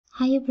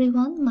Hi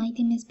everyone, my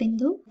name is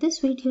Bindu. This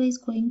video is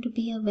going to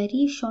be a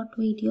very short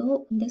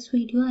video. In this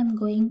video, I'm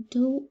going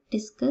to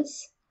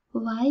discuss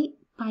why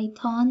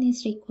Python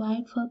is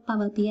required for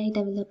Power BI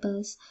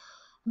developers.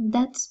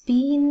 That's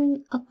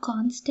been a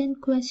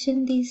constant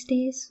question these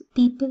days.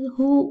 People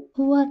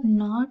who are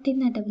not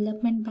in a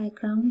development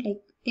background,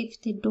 like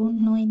if they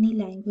don't know any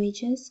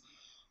languages,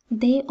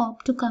 they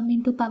opt to come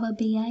into Power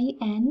BI,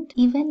 and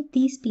even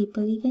these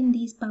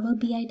Power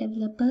BI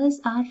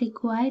developers are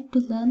required to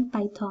learn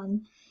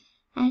Python.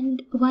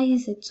 And why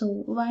is it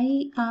so?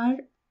 Why are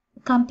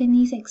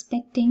companies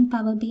expecting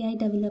Power BI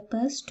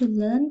developers to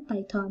learn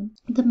Python?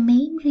 The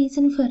main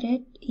reason for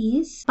it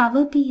is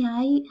Power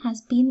BI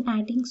has been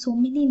adding so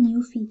many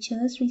new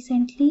features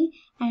recently,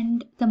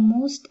 and the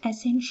most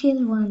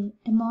essential one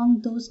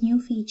among those new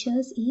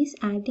features is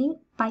adding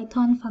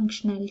Python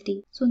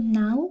functionality. So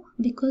now,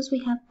 because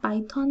we have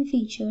Python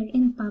feature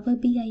in Power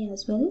BI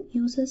as well,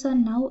 users are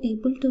now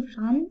able to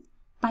run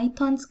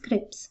Python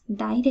scripts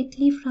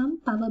directly from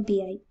Power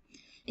BI.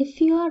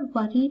 If you are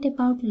worried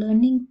about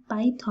learning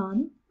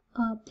Python,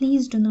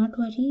 please do not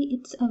worry.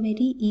 It's a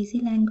very easy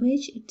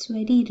language. It's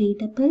very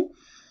readable.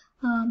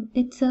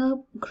 It's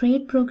a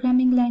great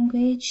programming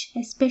language,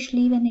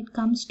 especially when it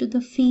comes to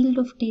the field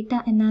of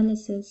data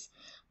analysis.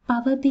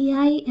 Power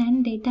BI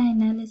and data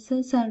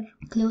analysis are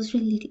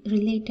closely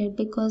related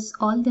because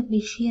all the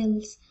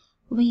visuals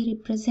we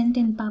represent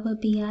in Power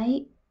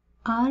BI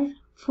are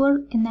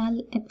for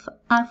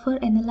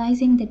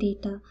analyzing the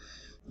data.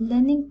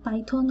 Learning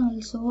Python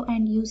also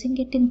and using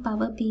it in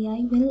Power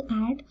BI will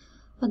add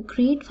a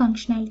great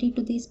functionality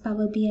to these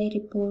Power BI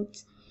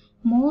reports.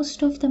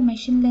 Most of the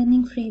machine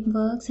learning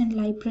frameworks and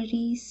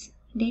libraries,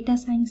 data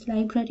science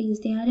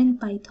libraries, they are in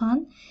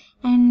Python,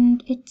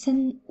 and it's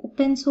an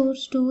open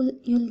source tool.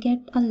 You'll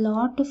get a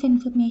lot of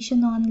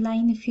information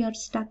online if you're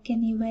stuck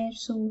anywhere.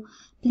 So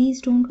please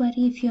don't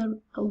worry if you're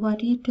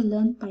worried to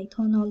learn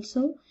Python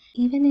also.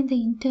 Even in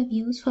the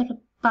interviews for a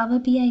Power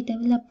BI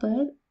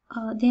developer,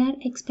 they are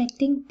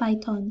expecting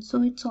Python.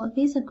 So it's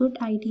always a good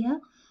idea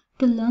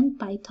to learn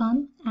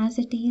Python as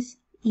it is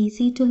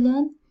easy to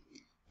learn.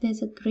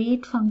 There's a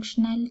great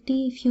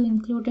functionality if you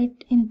include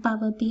it in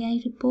Power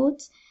BI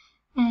reports.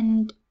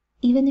 And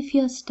even if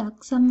you're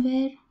stuck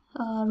somewhere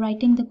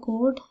writing the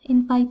code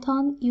in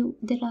Python,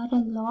 there are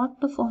a lot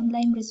of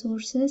online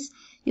resources.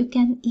 You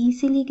can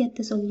easily get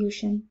the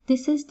solution.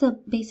 This is the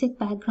basic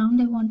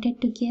background I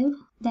wanted to give,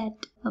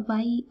 that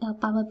why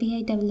Power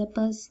BI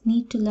developers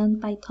need to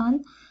learn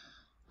Python.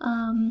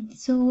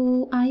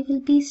 So I will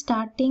be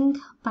starting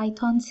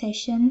Python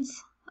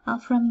sessions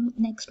from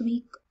next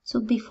week.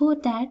 So before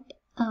that,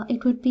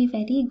 it would be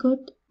very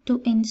good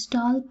to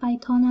install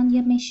Python on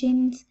your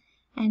machines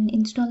and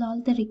install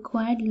all the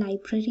required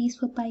libraries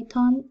for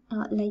Python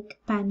like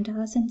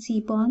pandas and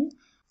seaborn,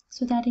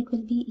 so that it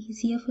will be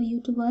easier for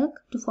you to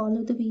work, to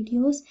follow the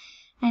videos.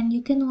 And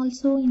you can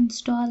also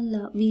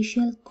install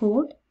Visual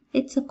Code.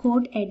 It's a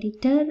code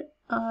editor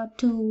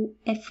to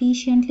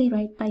efficiently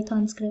write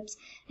Python scripts.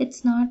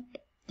 It's not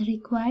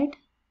required,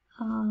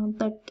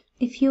 but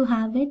if you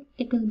have it,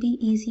 it will be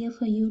easier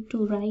for you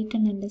to write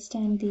and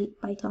understand the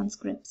Python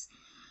scripts.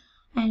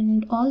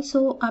 And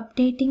also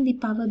updating the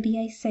Power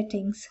BI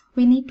settings.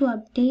 We need to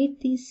update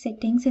these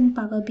settings in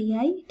Power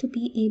BI to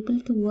be able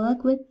to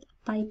work with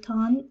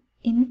Python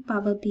in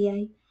Power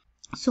BI.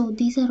 So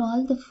these are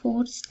all the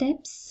 4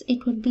 steps.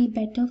 It would be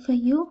better for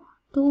you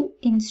to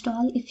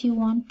install if you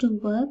want to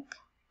work,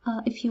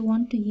 if you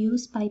want to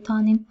use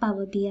Python in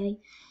Power BI.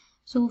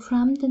 So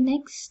from the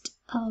next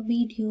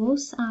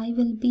videos, I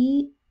will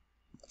be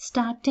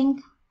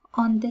starting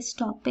on this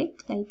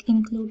topic, like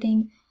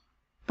including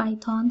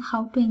Python,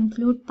 how to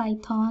include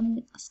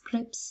Python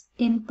scripts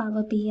in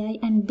Power BI,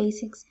 and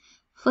basics.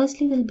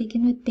 Firstly, we'll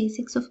begin with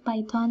basics of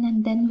Python,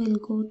 and then we'll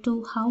go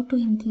to how to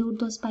include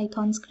those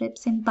Python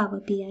scripts in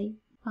Power BI.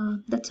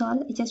 That's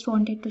all. I just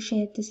wanted to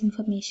share this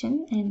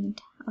information,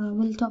 and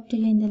we'll talk to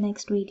you in the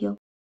next video.